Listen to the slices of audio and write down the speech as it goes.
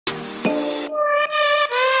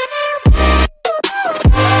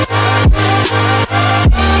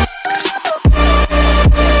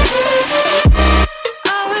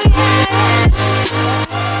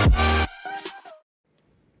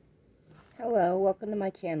Hello, welcome to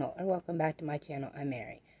my channel, or welcome back to my channel. I'm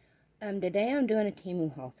Mary. Today I'm doing a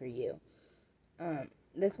Temu haul for you.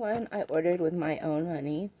 This one I ordered with my own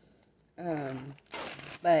money,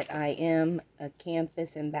 but I am a campus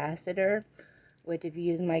ambassador, which if you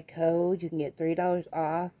use my code, you can get $3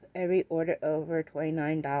 off every order over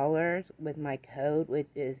 $29 with my code, which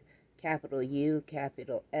is capital U,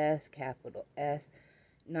 capital S,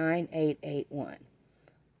 9881.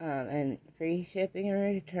 And free shipping and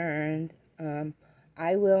returns.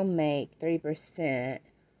 I will make 3%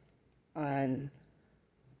 on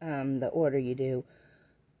the order you do,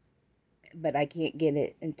 but I can't get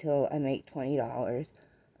it until I make $20.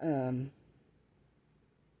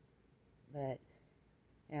 But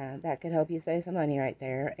yeah, that could help you save some money right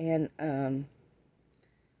there. And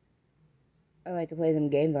I like to play them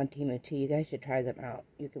games on Temu too. You guys should try them out.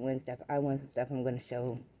 You can win stuff. I won some stuff I'm going to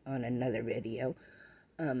show on another video.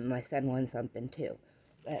 My son won something too.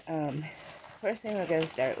 But first thing we're going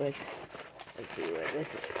to start with, let's see what this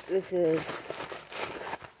is. This is,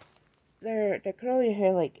 to curl your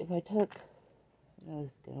hair. Like if I took, I know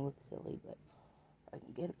this is going to look silly, but I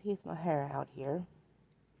can get a piece of my hair out here.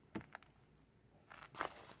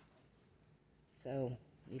 So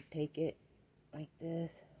you take it like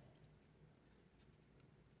this,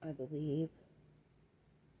 I believe,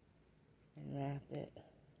 and wrap it.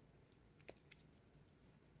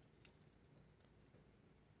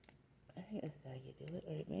 I think this is how you do it,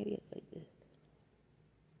 or maybe it's like this.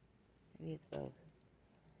 Maybe it's both.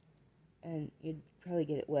 And you'd probably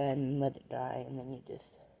get it wet and let it dry, and then you just...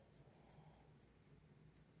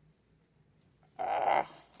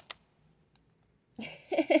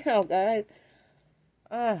 Oh, guys.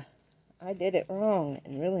 I did it wrong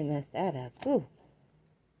and really messed that up. Whew.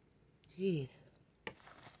 Jeez.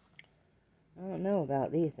 I don't know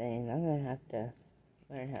about these things. I'm going to have to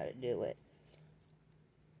learn how to do it.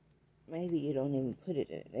 Maybe you don't even put it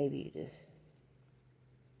in it. Maybe you just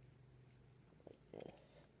like this.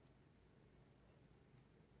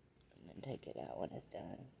 And then take it out when it's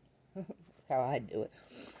done. That's how I do it.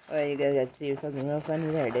 Well, you guys got to see something real funny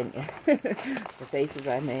there, didn't you? The faces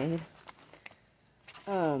I made.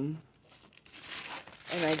 And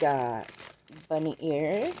I got bunny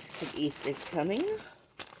ears because Easter's coming.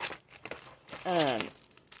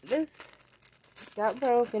 This got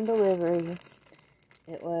broke in delivery.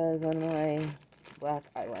 It was one of my black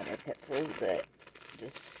eyeliner pencils, but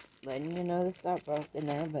just letting you know this got broken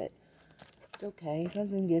there, but it's okay.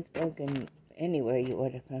 Something gets broken anywhere you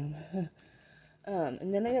order from.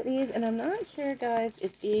 And then I got these, and I'm not sure, guys,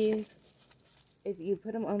 if you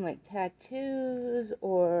put them on, like, tattoos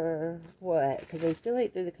or what, because I feel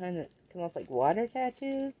like they're the kind that come off like water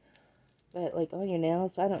tattoos, but, like, on your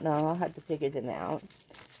nails, I don't know. I'll have to figure them out,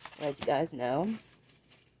 let you guys know.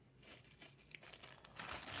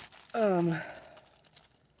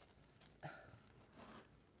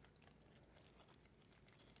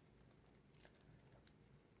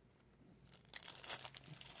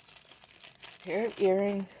 Pair of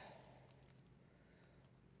earrings.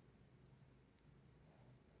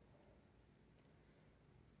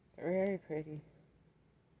 They're very pretty.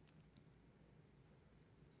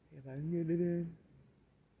 See if I can get it in.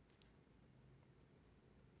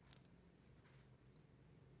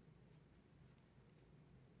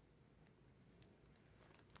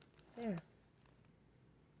 There.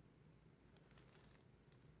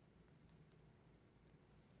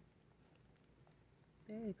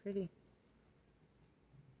 Very pretty.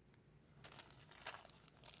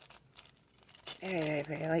 Very, very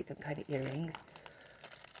pretty. I like them kind of earrings.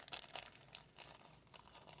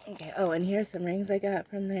 Okay, oh, and here's some rings I got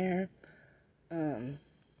from there.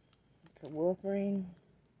 It's a wolf ring.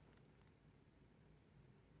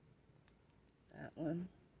 That one.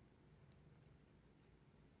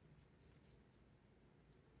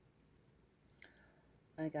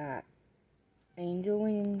 I got angel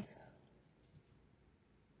wings.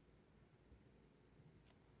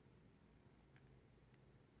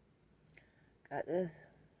 Got this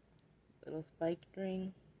little spiked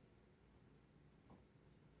ring.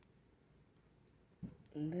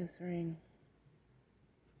 And this ring.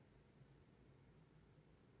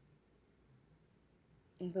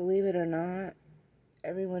 And believe it or not,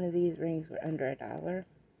 every one of these rings were under $1.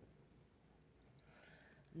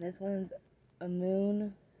 And this one's a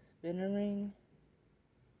moon spinner ring.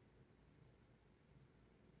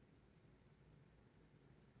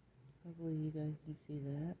 Hopefully you guys can see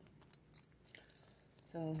that.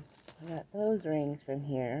 So I got those rings from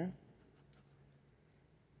here.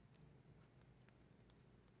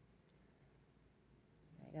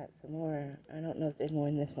 I got some more. I don't know if there's more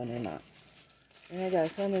in this one or not. And I got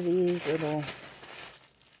some of these little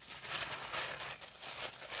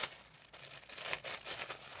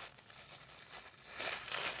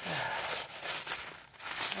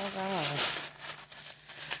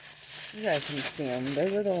You guys can see them. They're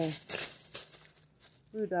little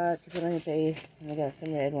blue dots you put on your face. And I got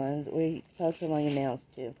some red ones. We poke them on your nails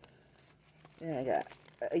too. Then I got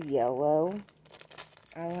a yellow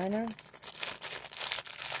eyeliner.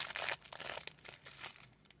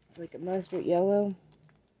 It's like a mustard yellow.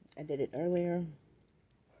 I did it earlier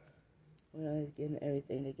when I was getting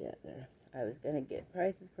everything together. I was going to get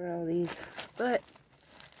prices for all these, but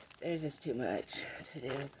there's just too much to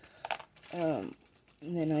do.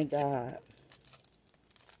 And then I got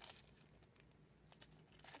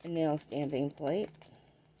a nail stamping plate.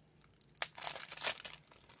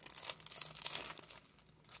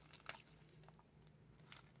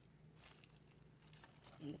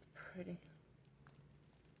 It's pretty.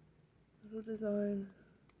 Little designs.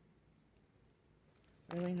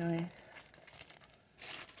 Really nice.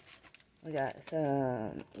 We got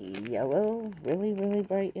some yellow, really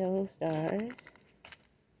bright yellow stars.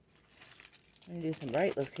 I'm gonna do some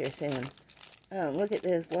bright looks here soon. Look at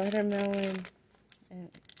this watermelon and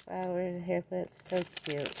flowers, hair clips, so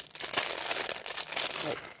cute.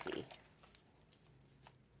 Let's see.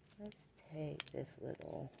 Let's take this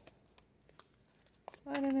little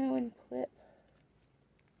watermelon clip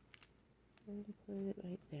and put it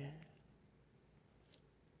right there.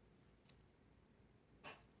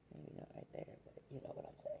 Maybe not right there, but you know what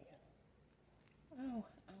I'm saying. Ow,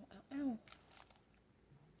 ow, ow, ow.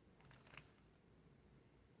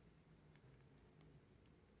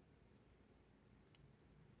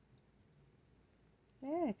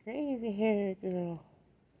 Yeah, crazy hair girl.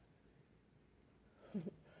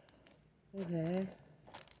 Okay.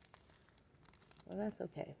 Well, that's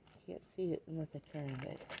okay. You can't see it unless I turn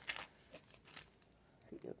it.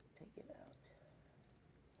 See, you'll take it out.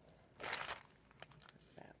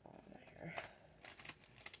 Put that on there.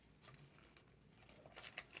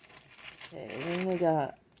 Okay, then we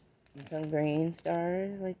got some green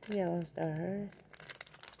stars, like the yellow stars.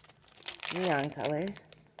 Neon colors.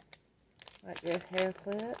 Like this hair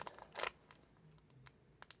clip.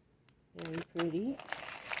 Very pretty.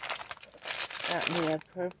 Got me a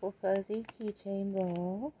purple fuzzy keychain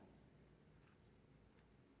ball.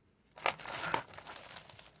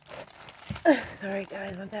 Sorry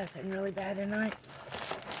guys, I'm passing really bad tonight.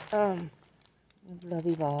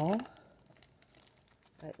 Lovey ball.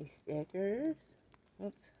 Got these stickers.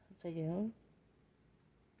 Oops, upside down.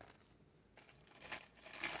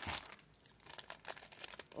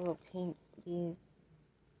 A little pink beads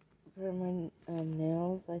for my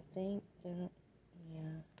nails, I think. Yeah,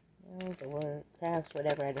 nails or crafts,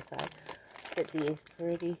 whatever I decide. But these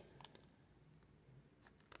pretty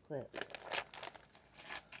clips.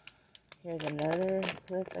 Here's another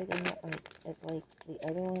clip I got. Like, it's like the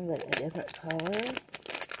other one, but a different color.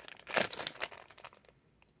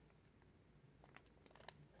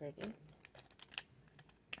 Pretty.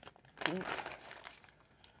 Pink.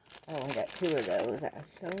 Oh, I got two of those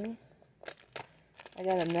actually. I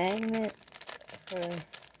got a magnet for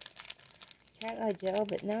cat eye gel,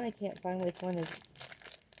 but now I can't find which one is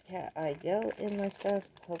cat eye gel in my stuff.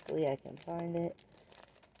 Hopefully I can find it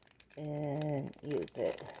and use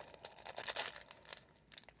it.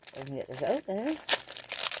 I can get this open.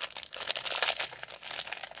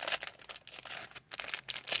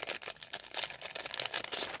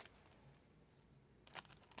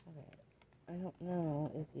 Okay, I don't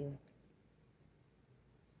know if you...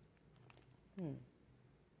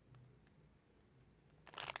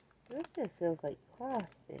 This just feels like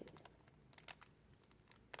plastic.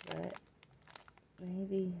 But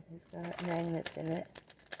maybe it's got magnets in it.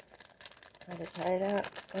 I'll have to try it out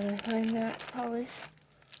when I find that polish.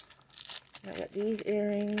 I got these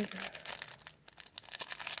earrings.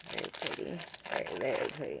 Very pretty. Very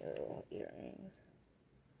pretty little earrings.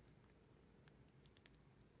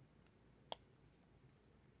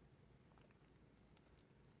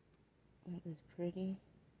 That is pretty.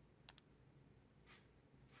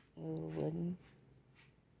 A little wooden.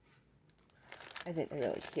 I think they're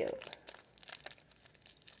really cute.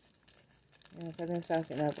 Yeah, so I've been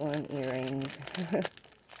stocking up on earrings.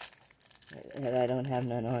 That I don't have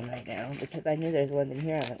none on right now, because I knew there's one in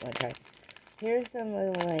here I might want to try. Here's some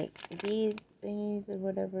little, like, bead thingies or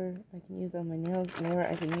whatever I can use on my nails, or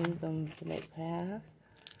I can use them to make crafts.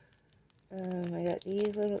 I got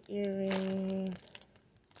these little earrings.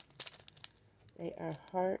 They are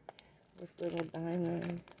hearts with little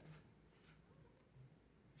diamonds.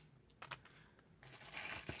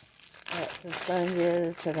 Got some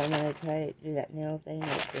sponges, because I'm going to try to do that nail thing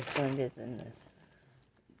with the sponges and the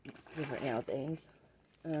different nail things.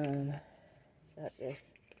 Got this.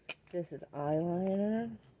 This is eyeliner.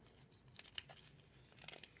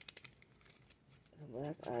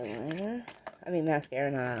 Black eyeliner. I mean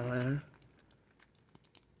mascara, not eyeliner.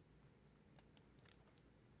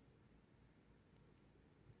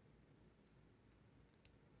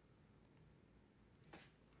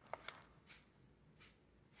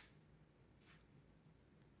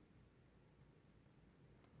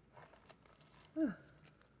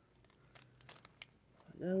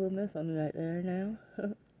 Got a little mess on me right there now.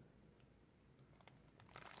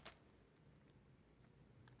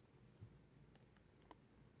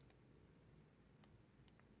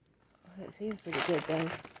 It seems pretty good though.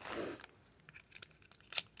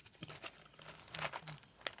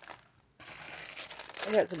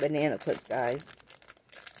 I got some banana clips, guys.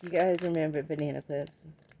 You guys remember banana clips?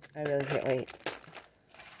 I really can't wait.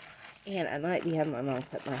 And I might be having my mom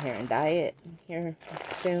cut my hair and dye it here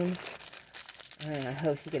soon. And I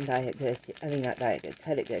hope she can dye it good. I mean, not dye it good,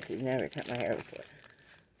 cut it good. She's never cut my hair before.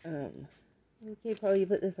 Okay, Paul, you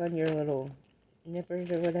put this on your little nippers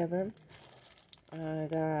or whatever. I'm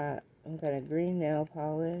got a green nail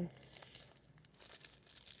polish.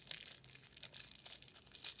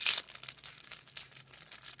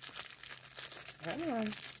 Come on.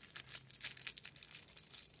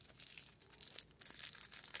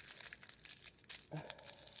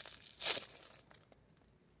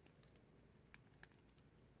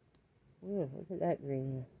 Ooh, look at that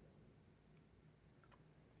green.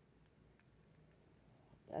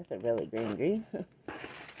 That's a really green.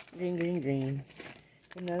 Green.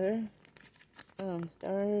 Another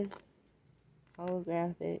stars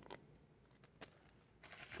holographic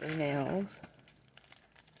for nails.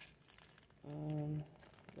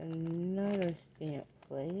 Another stamp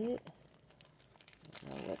plate. I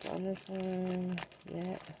don't know what's on this one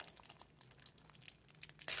yet.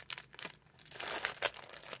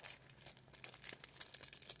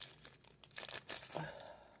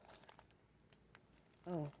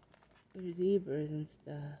 Oh, there's zebras and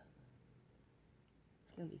stuff.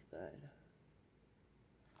 It's gonna be fun.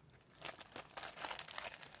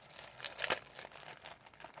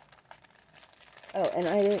 Oh, and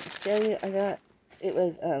I didn't show you, it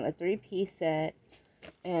was a 3-piece set,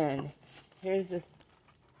 and here's the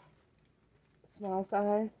small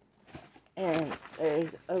size, and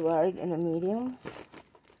there's a large and a medium,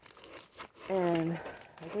 and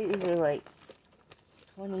I think these are like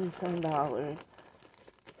 $20-some. But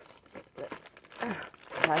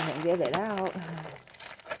if I can get it out.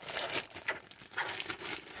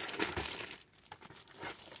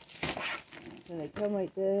 So they come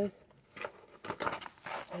like this.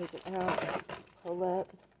 Take it out, pull up.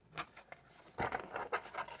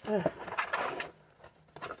 Pull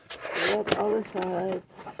up all the sides.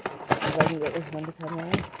 If I can get this one to come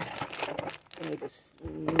out. And we just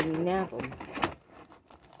snap them.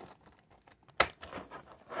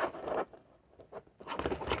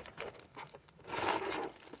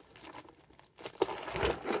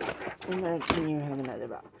 And then you have another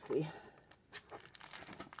box, see?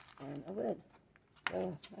 And a lid.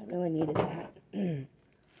 So I really needed that.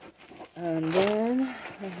 Then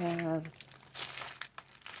I have,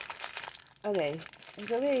 okay, and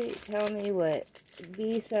somebody tell me what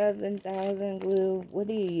B7000 glue, what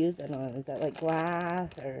do you use it on? Is that like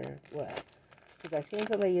glass or what? Because I've seen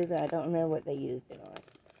somebody use it, I don't remember what they used it on.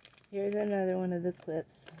 Here's another one of the clips.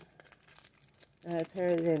 A pair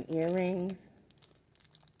of them earrings.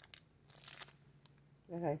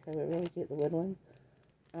 That I said were really cute, the wood ones.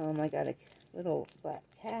 I got a little black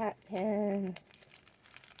cat pen.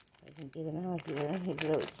 I can get him out here. He's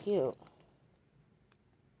really cute.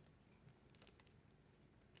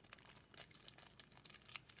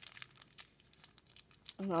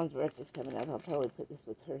 My mom's birthday's coming up. I'll probably put this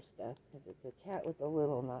with her stuff because it's a cat with a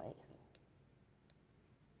little knife.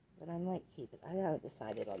 But I might keep it. I haven't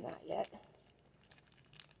decided on that yet.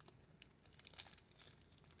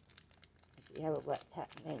 We have a black cat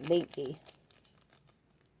named Binky.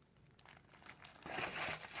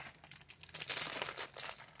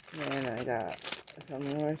 And I got some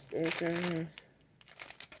more stickers.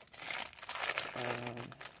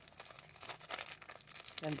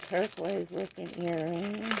 Some turquoise looking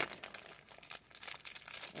earrings.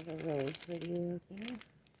 Those are really pretty looking.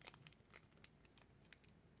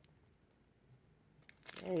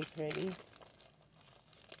 Very pretty.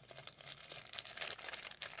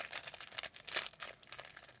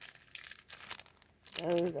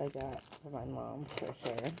 Those I got for my mom for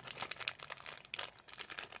sure.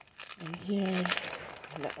 And here's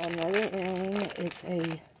another earring. It's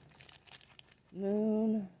a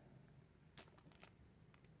moon.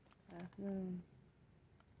 Half moon.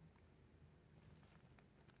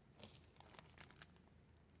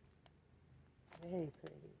 Very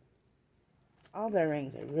pretty. All their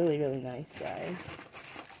rings are really, really nice, guys.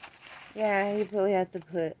 Yeah, you probably have to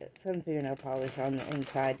put some fingernail polish on the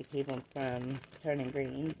inside to keep them from turning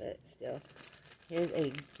green, but still. Here's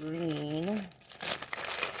a green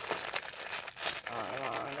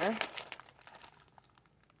eyeliner.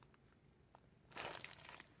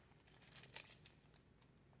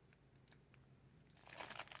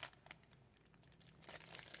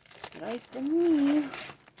 nice to me.